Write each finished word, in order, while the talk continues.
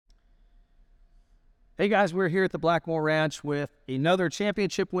Hey guys, we're here at the Blackmore Ranch with another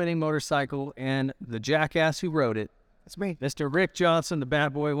championship-winning motorcycle and the jackass who rode it. It's me. Mr. Rick Johnson, the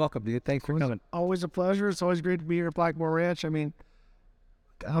bad boy. Welcome, dude. Thanks for coming. Always a pleasure. It's always great to be here at Blackmore Ranch. I mean,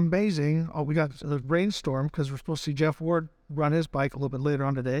 amazing. Oh, we got a rainstorm because we're supposed to see Jeff Ward run his bike a little bit later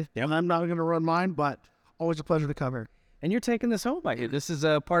on today. Yep. And I'm not going to run mine, but always a pleasure to come here. And you're taking this home by you. This is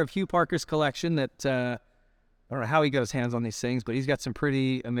a part of Hugh Parker's collection that, I don't know how he got his hands on these things, but he's got some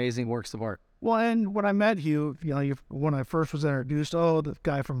pretty amazing works of art. Well, and when I met Hugh, when I first was introduced, the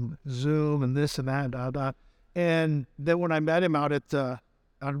guy from Zoom and this and that, and then when I met him out at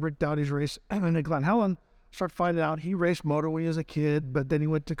Rick Dowdy's race in Glen Helen, I started finding out he raced motor when he was a kid, but then he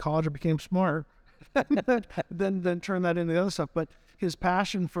went to college and became smart. then turned that into the other stuff. But his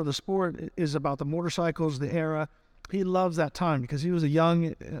passion for the sport is about the motorcycles, the era. He loves that time because he was a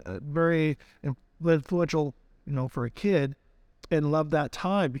young, very influential, for a kid, and loved that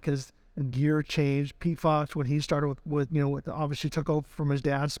time because gear changed. Pete Fox, when he started with obviously took over from his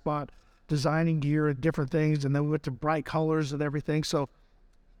dad's spot, designing gear and different things, and then we went to bright colors and everything. So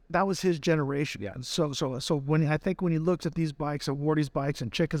that was his generation. Yeah. So when he looks at these bikes, at Wardy's bikes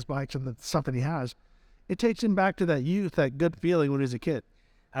and Chicka's bikes and the stuff that he has, it takes him back to that youth, that good feeling when he was a kid.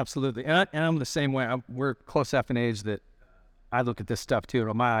 Absolutely. And I'm the same way. We're close enough in age that I look at this stuff too,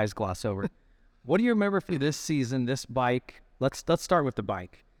 and my eyes gloss over it. What do you remember for this season, this bike? Let's start with the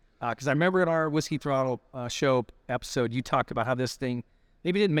bike. Because I remember in our Whiskey Throttle show episode, you talked about how this thing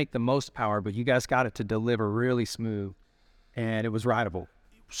maybe didn't make the most power, but you guys got it to deliver really smooth, and it was rideable.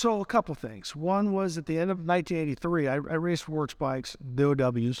 So a couple things. One was at the end of 1983, I raced Works bikes, the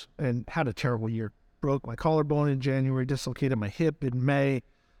OWs, and had a terrible year. Broke my collarbone in January, dislocated my hip in May.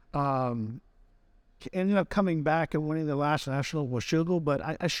 Ended up coming back and winning the last national with Schugle, but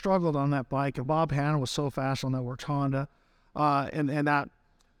I struggled on that bike, and Bob Hanna was so fast on that Works Honda,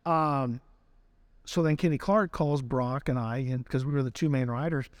 so then Kenny Clark calls Brock and I, and because we were the two main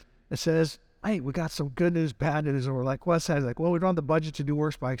riders, and says, "Hey, we got some good news, bad news." And we're like, "What's that?" He's like, "Well, we don't have the budget to do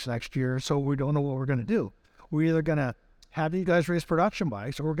Works bikes next year, so we don't know what we're going to do. We're either going to have you guys race production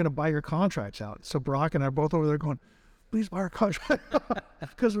bikes, or we're going to buy your contracts out." So Brock and I are both over there going, "Please buy our contract,"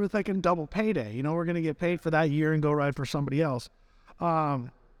 because we're thinking double payday. We're going to get paid for that year and go ride for somebody else.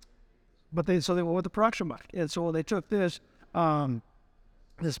 But they went with the production bike, and so when they took this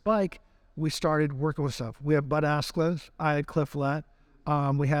bike, we started working with stuff. We had Bud Asklin, I had Cliff Lett,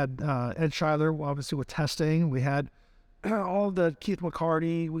 we had Ed Schuyler, obviously with testing. We had all the Keith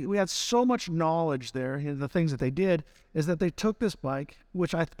McCarty. We had so much knowledge there. And the things that they did is that they took this bike,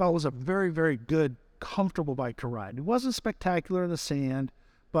 which I thought was a very, very good, comfortable bike to ride. It wasn't spectacular in the sand,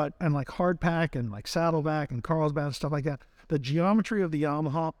 and like hard pack and like saddleback and Carlsbad and stuff like that. The geometry of the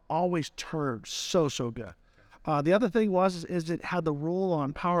Yamaha always turned so good. The other thing is it had the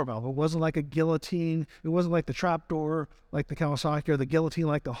roll-on power valve. It wasn't like a guillotine. It wasn't like the trapdoor, like the Kawasaki, or the guillotine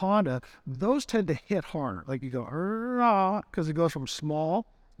like the Honda. Those tend to hit harder. Like you go, because it goes from small,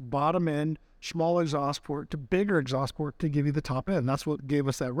 bottom end, small exhaust port to bigger exhaust port to give you the top end. That's what gave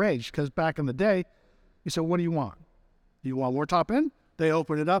us that range. Because back in the day, you said, what do you want? Do you want more top end? They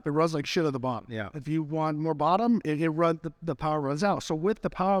open it up. It runs like shit at the bottom. Yeah. If you want more bottom, the power runs out. So with the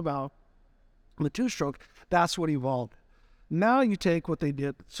power valve, the two-stroke, that's what evolved. Now you take what they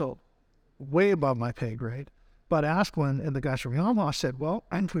did, so way above my pay grade, but Asklin and the guys from Yamaha said, well,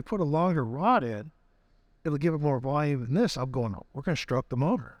 and if we put a longer rod in, it'll give it more volume than this. I'm going, we're going to stroke the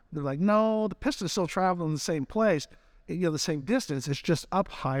motor. They're like, no, the piston's still traveling the same place, the same distance. It's just up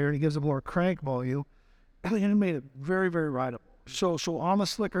higher, and it gives it more crank volume, and it made it very, very rideable. So on the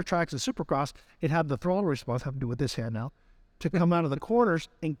slicker tracks and Supercross, it had the throttle response, have to do with this hand now, to come out of the corners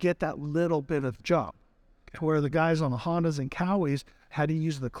and get that little bit of jump. To where the guys on the Hondas and Cowies had to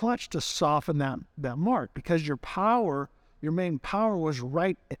use the clutch to soften that mark, because your main power was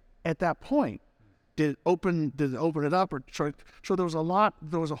right at that point. Did it open it up, or so there was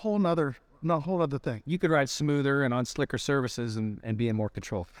a whole other thing. You could ride smoother and on slicker surfaces and be in more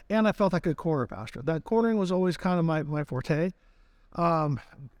control. And I felt I could corner faster. That cornering was always kind of my forte.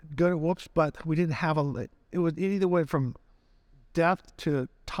 Good at whoops, but we didn't have it either went from depth to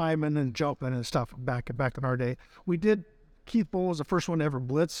timing and jumping and stuff back in our day. We did. Keith Bull was the first one to ever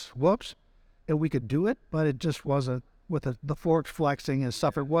blitz whoops, and we could do it, but it just wasn't with the forks flexing and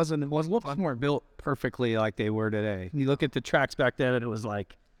stuff. It wasn't. Whoops weren't built perfectly like they were today. You look at the tracks back then, and it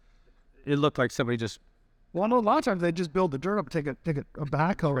looked like somebody just. Well, no, a lot of times they just build the dirt up, take a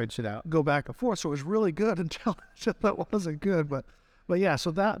backhoe, wrench it out, go back and forth. So it was really good until that wasn't good. But yeah, so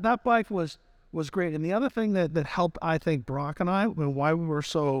that bike was great. And the other thing that helped, I think, Brock and I, and why we were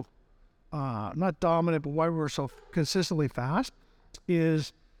so, not dominant, but why we were so consistently fast,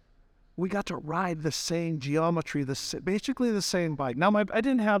 is we got to ride the same geometry, basically the same bike. Now, I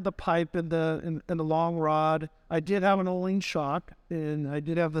didn't have the pipe and the long rod. I did have an O-ring shock, and I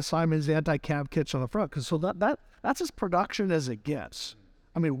did have the Simon's anti-cab kits on the front. Cause so that's as production as it gets.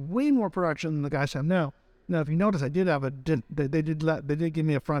 I mean, way more production than the guys have now. Now, if you notice, I did have they did give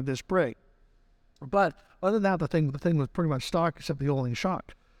me a front disc brake, but other than that, the thing was pretty much stock except the O-ring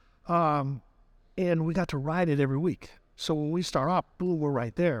shock. And we got to ride it every week. So when we start off, boom, we're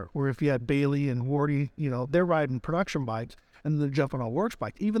right there. Or if you had Bailey and Wardy, they're riding production bikes and they're jumping on works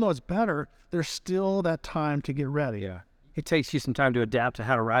bikes. Even though it's better, there's still that time to get ready. Yeah. It takes you some time to adapt to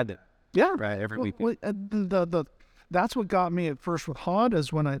how to ride it. Yeah. Right, every week. That's what got me at first with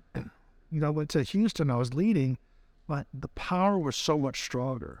Hondas when I went to Houston. I was leading, but the power was so much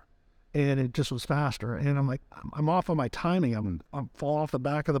stronger. And it just was faster. And I'm like, I'm off on my timing. I'm falling off the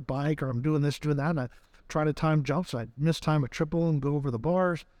back of the bike, or I'm doing this, doing that. And I try to time jumps. I mistime a triple and go over the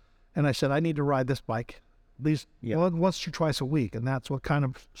bars. And I said, I need to ride this bike at least once or twice a week. And that's what kind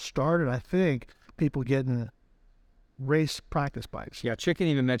of started, I think, people getting race practice bikes. Yeah, Chicken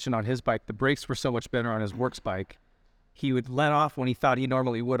even mentioned on his bike, the brakes were so much better on his works bike. He would let off when he thought he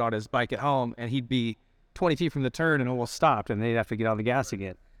normally would on his bike at home, and he'd be 20 feet from the turn and almost stopped, and they'd have to get on the gas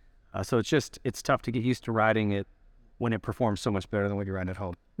again. So it's tough to get used to riding it when it performs so much better than when you're riding at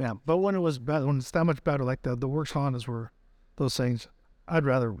home. Yeah, but when it was better, when it's that much better, like the works Hondas were those things, I'd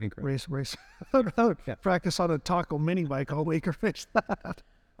rather race. I'd rather practice on a Taco mini bike all week or race that.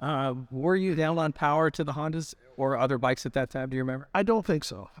 Were you down on power to the Hondas or other bikes at that time? Do you remember? I don't think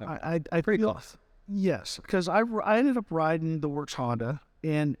so. No. I Pretty feel, close. Yes, because I ended up riding the works Honda,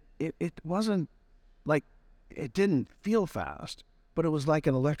 and it wasn't like, it didn't feel fast, but it was like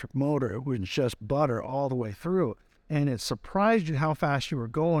an electric motor. It was just butter all the way through. And it surprised you how fast you were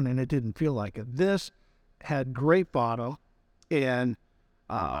going, and it didn't feel like it. This had great bottom, and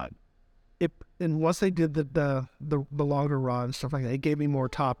once they did the longer rod and stuff like that, it gave me more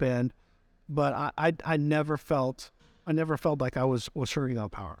top end. But I never felt like I was hurting on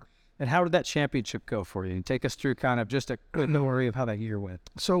power. And how did that championship go for you? Take us through kind of just a quick summary of how that year went.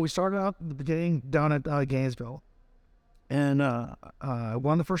 So we started out at the beginning down at Gainesville, and I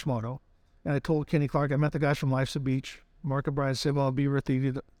won the first moto. And I told Kenny Clark, I met the guys from Life's a Beach, Mark and Brian Sibel, Beaver,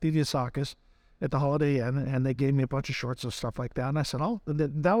 Thediasakis at the Holiday Inn, and they gave me a bunch of shorts and stuff like that. And I said,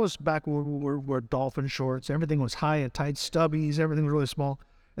 that was back when we were dolphin shorts. Everything was high and tight, stubbies, everything was really small.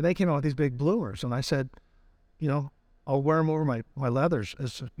 And they came out with these big bloomers. And I said, I'll wear them over my leathers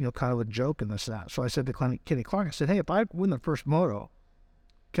as, kind of a joke and this, that. So I said to Kenny Clark, I said, hey, if I win the first moto,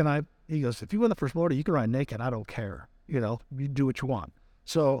 he goes, if you win the first moto, you can ride naked. I don't care. You do what you want.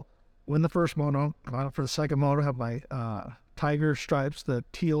 So win the first moto, got up for the second moto, have my tiger stripes, the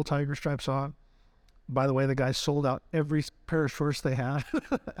teal tiger stripes on. By the way, the guys sold out every pair of shorts they had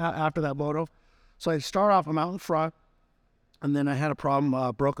after that moto. So I start off, I'm out in front, and then I had a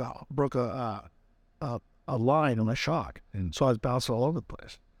problem, broke a line on a shock. And so I was bouncing all over the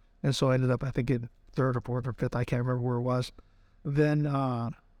place. And so I ended up, I think, in third or fourth or fifth, I can't remember where it was. Then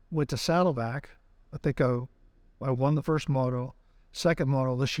went to Saddleback. I think I won the first moto. Second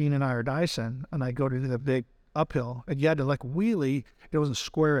moto, Lachine and I are Dyson, and I go to the big uphill, and you had to wheelie. It was a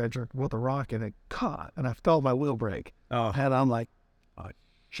square edge with a rock, and it caught, and I felt my wheel break. Oh. And I'm like, oh,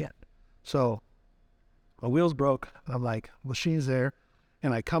 shit. So my wheels broke, and I'm like, Lachine's there,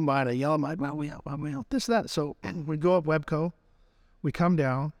 and I come by, and I yell at my wheel, this, that. So we go up Webco, we come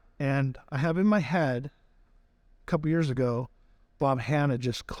down, and I have in my head, a couple years ago, Bob Hanna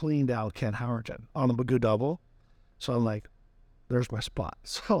just cleaned out Ken Howerton on the Magoo double. So I'm like, there's my spot.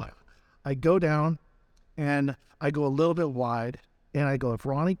 So I go down, and I go a little bit wide, and I go, if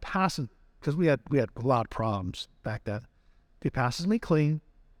Ronnie passes, because we had a lot of problems back then. If he passes me clean,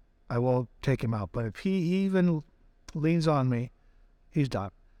 I won't take him out. But if he even leans on me, he's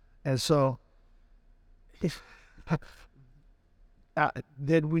done. And so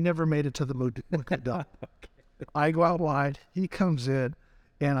then we never made it to the Magoo double. I go out wide, he comes in,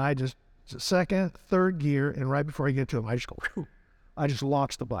 and I just, second, third gear, and right before I get to him, I just go, whew. I just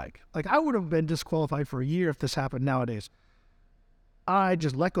launched the bike. I would have been disqualified for a year if this happened nowadays. I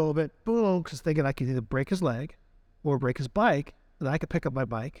just let go of it, boom, because thinking I could either break his leg or break his bike, and I could pick up my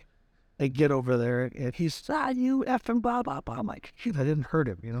bike and get over there, and he's, you effing blah, blah, blah. I'm like, shoot, I didn't hurt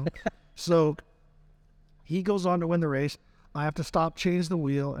him, So he goes on to win the race. I have to stop, change the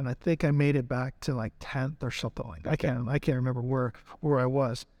wheel, and I think I made it back to 10th or something like that. I can't remember where I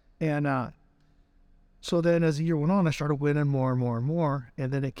was. And so then as the year went on, I started winning more and more and more.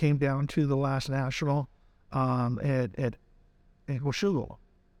 And then it came down to the last national at Washougal.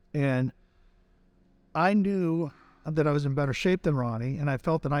 And I knew that I was in better shape than Ronnie, and I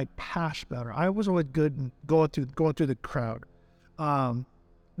felt that I passed better. I was always good in going through the crowd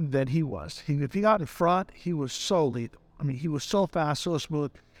than he was. If he got in front, he was so lethal. I mean, he was so fast, so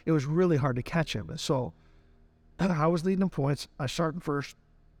smooth. It was really hard to catch him. And so I was leading in points. I started first.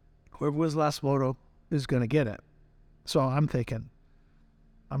 Whoever was last moto is going to get it. So I'm thinking,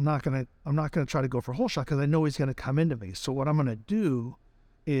 I'm not gonna try to go for a hole shot because I know he's gonna come into me. So what I'm gonna do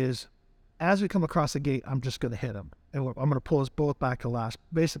is, as we come across the gate, I'm just gonna hit him, and I'm gonna pull us both back to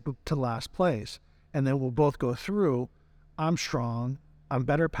basically to last place, and then we'll both go through. I'm strong. I'm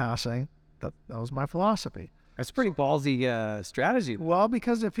better passing. That was my philosophy. That's a pretty ballsy strategy. Well,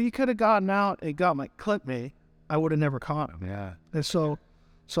 because if he could have gotten out and clipped me, I would have never caught him. Yeah. And so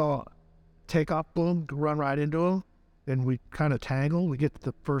take off, boom, run right into him. And we kind of tangle. We get to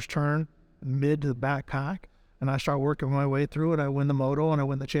the first turn, mid to the back pack, and I start working my way through it. I win the moto and I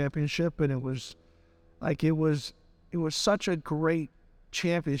win the championship, and it was such a great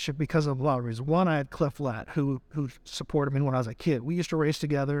championship because of a lot of reasons. One, I had Cliff Latt, who supported me when I was a kid. We used to race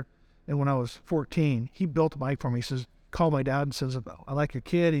together, and when I was 14, he built a bike for me. He says, call my dad and says, I like your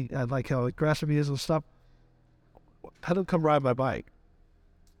kid. I like how aggressive he is and stuff. Had him come ride my bike.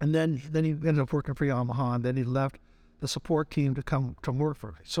 And then he ended up working for Yamaha, and then he left the support team to come to work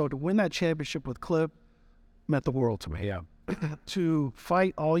for me. So to win that championship with Cliff meant the world to me. Yeah. To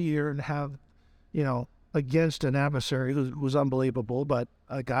fight all year and have, against an adversary who was unbelievable, but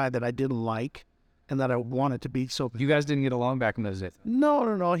a guy that I didn't like and that I wanted to beat. So You guys didn't get along back in those days?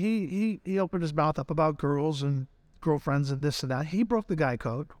 No. He opened his mouth up about girls and girlfriends and this and that. He broke the guy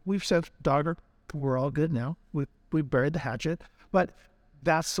code. We've said, daughter, we're all good now. We buried the hatchet. But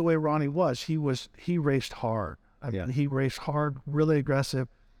that's the way Ronnie was. He raced hard. He raced hard, really aggressive,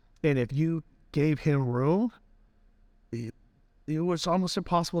 and if you gave him room, it was almost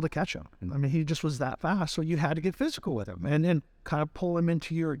impossible to catch him. I mean, he just was that fast, so you had to get physical with him and then kind of pull him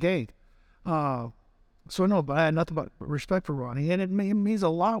into your game. But I had nothing but respect for Ronnie, and it means a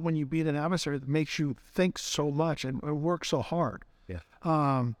lot when you beat an adversary that makes you think so much and work so hard. Yeah.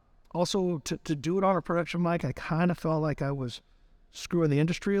 Also, to do it on a production mic, I kind of felt like I was screwing the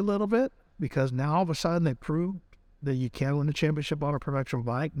industry a little bit, because now all of a sudden they proved that you can win the championship on a production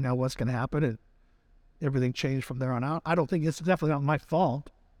bike. Now what's going to happen? And everything changed from there on out. I don't think it's definitely not my fault,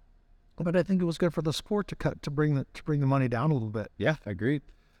 but I think it was good for the sport to bring the money down a little bit. Yeah, agreed.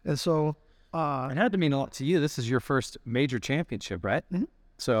 And so it had to mean a lot to you. This is your first major championship, right? Mm-hmm.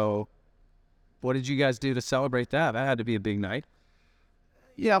 So what did you guys do to celebrate that? That had to be a big night.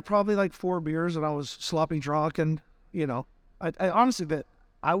 Yeah, probably like 4 beers, and I was sloppy drunk, and I honestly, that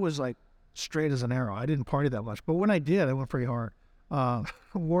I was like straight as an arrow. I didn't party that much, but when I did, I went pretty hard.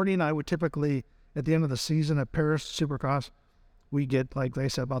 Wardy and I would typically, at the end of the season at Paris Supercross, we get, like they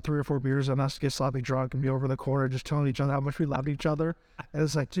said, about 3 or 4 beers on us, get sloppy drunk and be over in the corner just telling each other how much we loved each other. And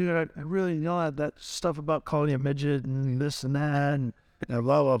it's like, dude, I really that stuff about calling you a midget and this and that and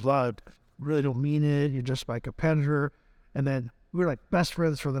blah, blah, blah. I really don't mean it. You're just my competitor. And then we were like best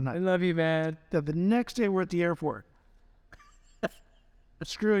friends for the night. I love you, man. The next day we're at the airport.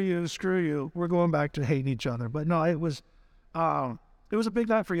 Screw you. We're going back to hating each other. But no, it was a big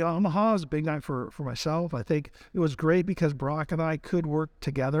night for Yamaha. It was a big night for myself. I think it was great because Brock and I could work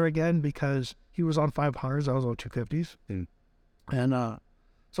together again, because he was on 500s, I was on 250s. And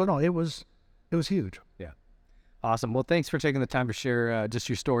so no, it was huge. Yeah. Awesome. Well, thanks for taking the time to share just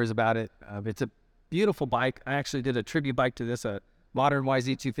your stories about it. It's a beautiful bike. I actually did a tribute bike to this, a modern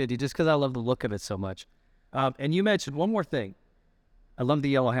YZ250, just because I love the look of it so much. And you mentioned one more thing. I love the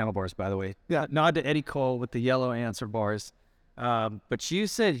yellow handlebars, by the way. Yeah. Nod to Eddie Cole with the yellow answer bars. But you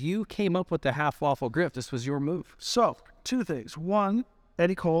said you came up with the half waffle grip. This was your move. So 2 things. One,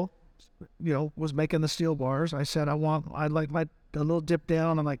 Eddie Cole, was making the steel bars. I said, I'd like a little dip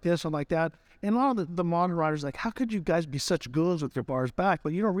down. I'm like this, I'm like that. And a lot of the modern riders like, how could you guys be such goons with your bars back?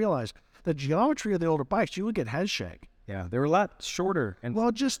 But you don't realize the geometry of the older bikes, you would get head shake. Yeah, they were a lot shorter. And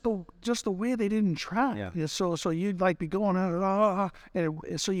well, just the way they didn't track. Yeah. So you'd like be going,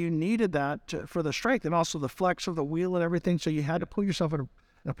 so you needed that for the strength and also the flex of the wheel and everything. So you had to put yourself in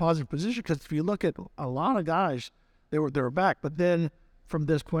a positive position, because if you look at a lot of guys, they were back. But then from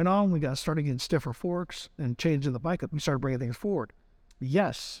this point on, we got started getting stiffer forks and changing the bike up. We started bringing things forward.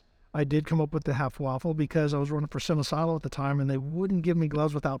 Yes, I did come up with the half waffle because I was running for Sinosalo at the time, and they wouldn't give me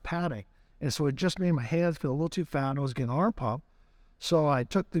gloves without padding. And so it just made my hands feel a little too fat. I was getting arm pump. So I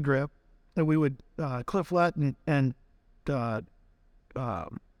took the grip, and we would, Cliff Lett and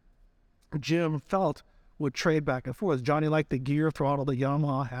Jim Felt would trade back and forth. Johnny liked the gear throttle the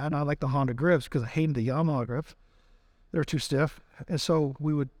Yamaha had, and I liked the Honda grips because I hated the Yamaha grips. They were too stiff. And so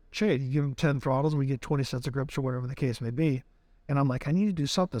we would trade. You give them 10 throttles, and we get 20 sets of grips or whatever the case may be. And I'm like, I need to do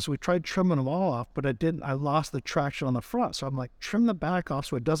something. So we tried trimming them all off, but I didn't. I lost the traction on the front. So I'm like, trim the back off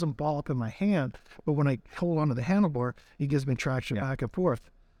so it doesn't ball up in my hand. But when I hold onto the handlebar, it gives me traction back and forth.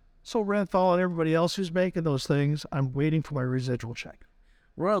 So Renthal and everybody else who's making those things, I'm waiting for my residual check.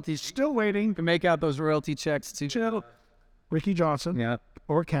 Royalties. Still waiting. To make out those royalty checks to Ricky Johnson. Yeah.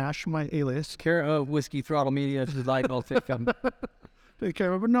 Or Cash, my alias. Care of Whiskey Throttle Media. If you'd like, I'll take them. Take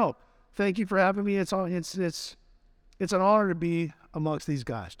care of it. But no, thank you for having me. It's an honor to be amongst these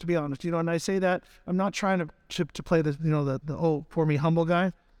guys, to be honest. And I say that I'm not trying to play the oh, poor me humble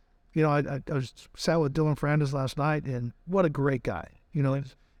guy. I was sat with Dylan Fernandez last night, and what a great guy,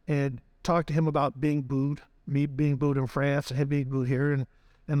 and talked to him about being booed, me being booed in France, and him being booed here,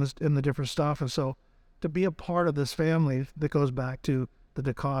 and the different stuff. And so to be a part of this family that goes back to the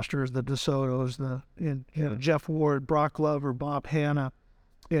DeCosters, the DeSotos, Jeff Ward, Brock Glover, Bob Hanna,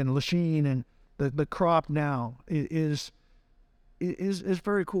 and Lachine, and the crop now is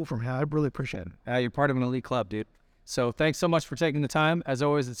very cool for me. I really appreciate it. You're part of an elite club, dude. So thanks so much for taking the time. As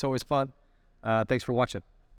always, it's always fun. Thanks for watching.